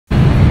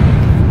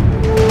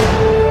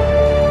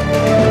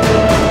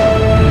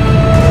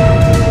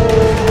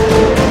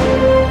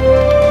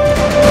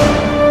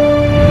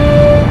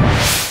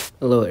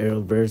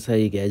Arrowverse, how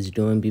you guys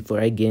doing? Before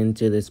I get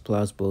into this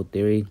plausible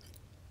theory,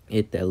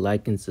 hit that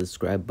like and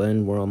subscribe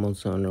button. We're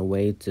almost on our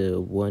way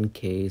to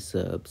 1K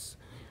subs.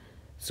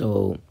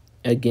 So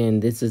again,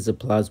 this is a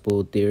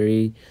plausible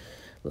theory.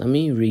 Let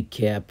me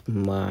recap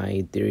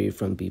my theory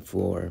from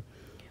before.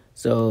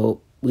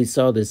 So we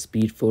saw the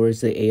Speed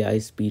Force, the AI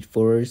Speed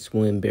Force,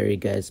 when Barry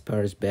got his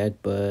powers back,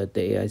 but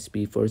the AI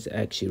Speed Force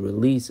actually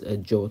released a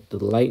jolt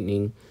of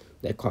lightning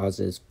that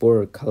causes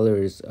 4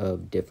 colors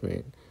of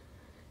different.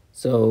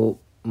 So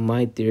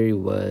my theory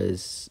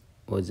was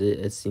it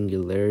a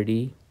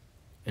singularity,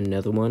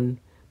 another one,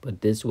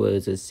 but this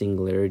was a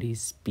singularity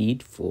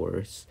Speed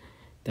Force.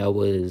 That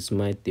was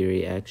my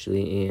theory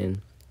actually,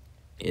 and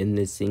in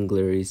the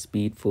singularity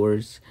Speed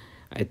Force,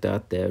 I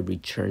thought that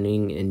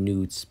returning and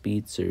new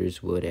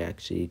Speedsters would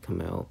actually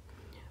come out.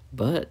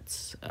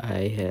 But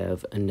I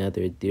have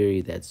another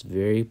theory that's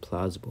very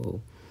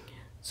plausible.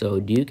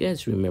 So do you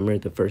guys remember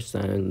the first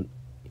time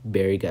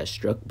Barry got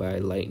struck by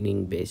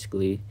lightning,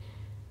 basically?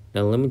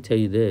 Now let me tell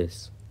you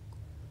this.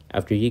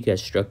 After he got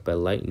struck by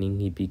lightning,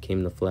 he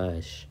became the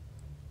Flash.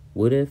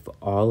 What if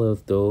all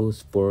of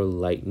those 4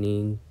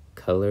 lightning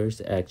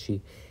colors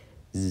actually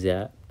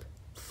zapped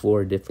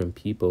 4 different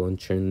people and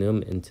turned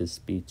them into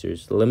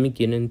speedsters? So let me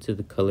get into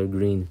the color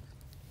green.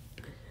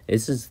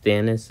 This is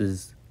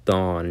Thanos'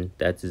 Dawn.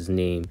 That's his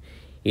name.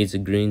 He's a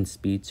green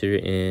speedster,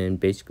 and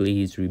basically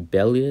he's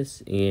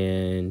rebellious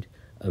and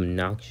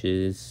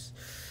obnoxious.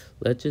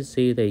 Let's just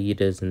say that he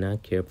does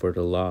not care for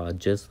the law,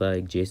 just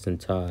like Jason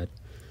Todd.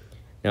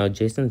 Now,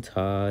 Jason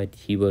Todd,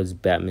 he was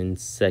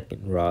Batman's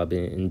second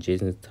Robin, and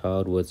Jason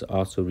Todd was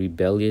also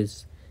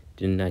rebellious,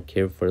 did not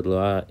care for the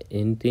law,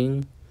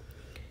 anything.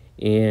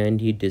 And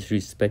he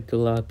disrespected a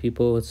lot of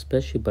people,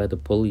 especially by the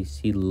police.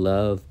 He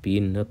loved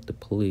beating up the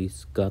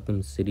police,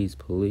 Gotham City's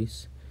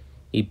police.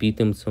 He beat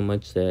them so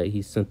much that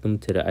he sent them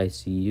to the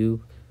ICU,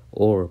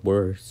 or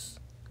worse.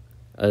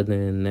 Other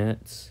than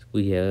that,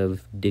 we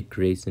have Dick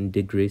Grayson.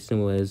 Dick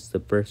Grayson was the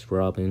first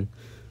Robin,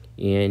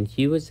 and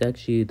he was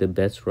actually the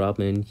best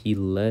Robin. He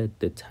led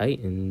the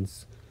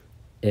Titans.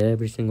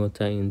 Every single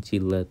Titans, he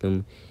led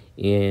them,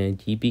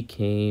 and he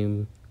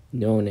became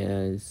known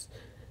as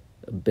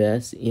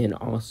best, and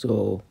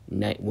also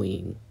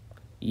Nightwing.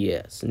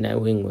 Yes,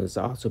 Nightwing was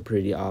also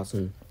pretty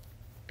awesome.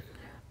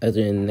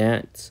 Other than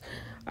that,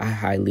 I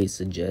highly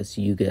suggest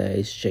you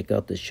guys check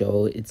out the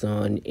show. It's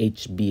on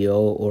HBO,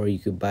 or you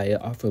could buy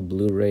it off of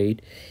Blu-ray.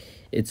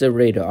 It's a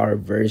rated R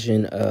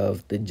version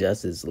of the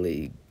Justice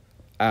League.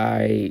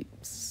 I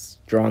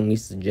strongly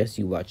suggest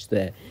you watch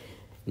that.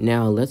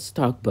 Now, let's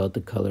talk about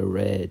the color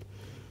red.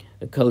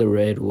 The color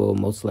red will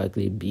most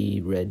likely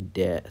be Red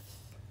Death.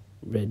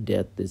 Red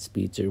Death is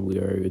speedster. We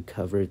already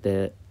covered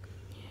that.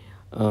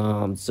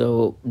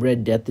 So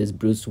Red Death is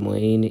Bruce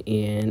Wayne,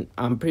 and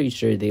I'm pretty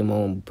sure they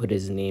won't put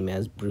his name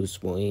as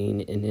Bruce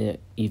Wayne in it.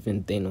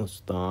 Even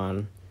Thanos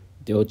Dawn,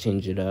 they'll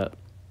change it up.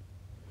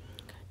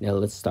 Now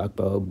let's talk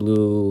about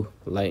Blue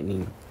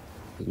Lightning.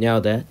 Now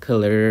that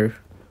color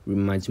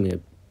reminds me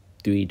of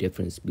 3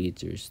 different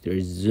speedsters.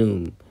 There's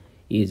Zoom.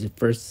 He's the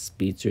first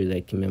speedster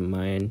that came in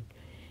mind.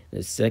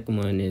 The second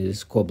one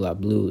is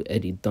Cobalt Blue,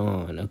 Eddie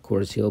Dawn. Of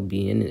course, he'll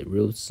be in it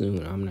real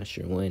soon. I'm not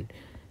sure when.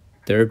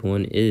 Third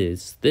one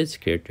is this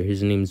character.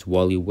 His name's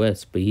Wally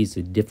West, but he's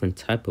a different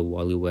type of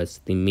Wally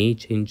West. They may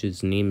change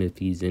his name if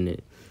he's in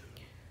it.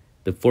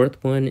 The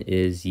fourth one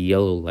is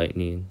Yellow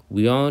Lightning.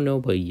 We all know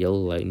what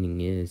Yellow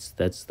Lightning is.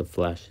 That's the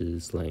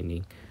Flash's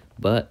lightning.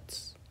 But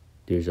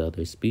there's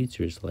other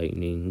speedsters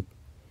lightning,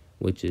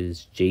 which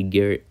is Jay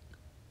Garrett.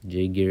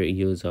 Jay Garrett,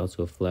 he was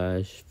also a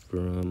Flash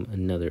from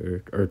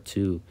another Earth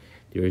 2.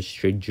 There's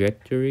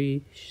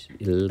Trajectory,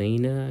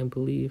 Elena, I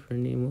believe her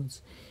name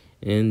was.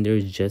 And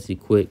there's Jesse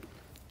Quick.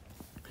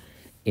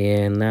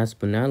 And last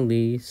but not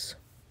least,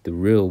 the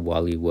real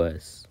Wally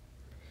West.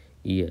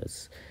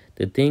 Yes.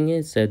 The thing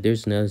is that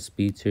there's another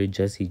speedster,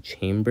 Jesse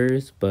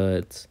Chambers,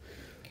 but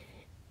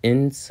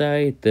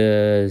inside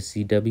the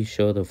CW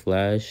show The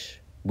Flash,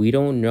 we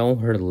don't know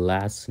her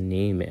last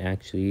name,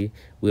 actually.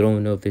 We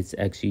don't know if it's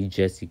actually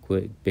Jesse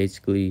Quick.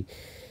 Basically,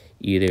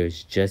 either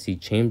it's Jesse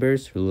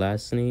Chambers, her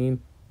last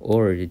name,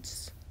 or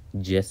it's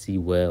Jesse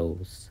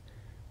Wells.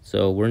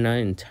 So we're not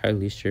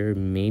entirely sure.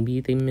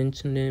 Maybe they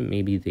mentioned it,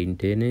 maybe they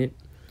didn't.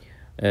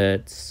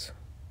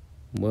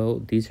 Well,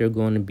 these are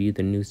going to be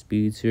the new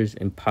speedsters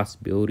and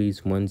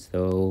possibilities once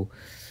they'll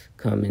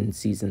come in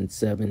season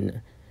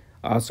 7.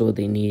 Also,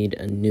 they need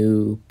a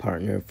new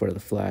partner for the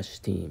Flash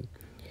team.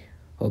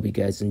 Hope you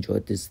guys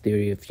enjoyed this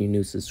theory. If you're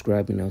new,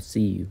 subscribe, and I'll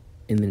see you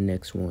in the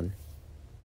next one.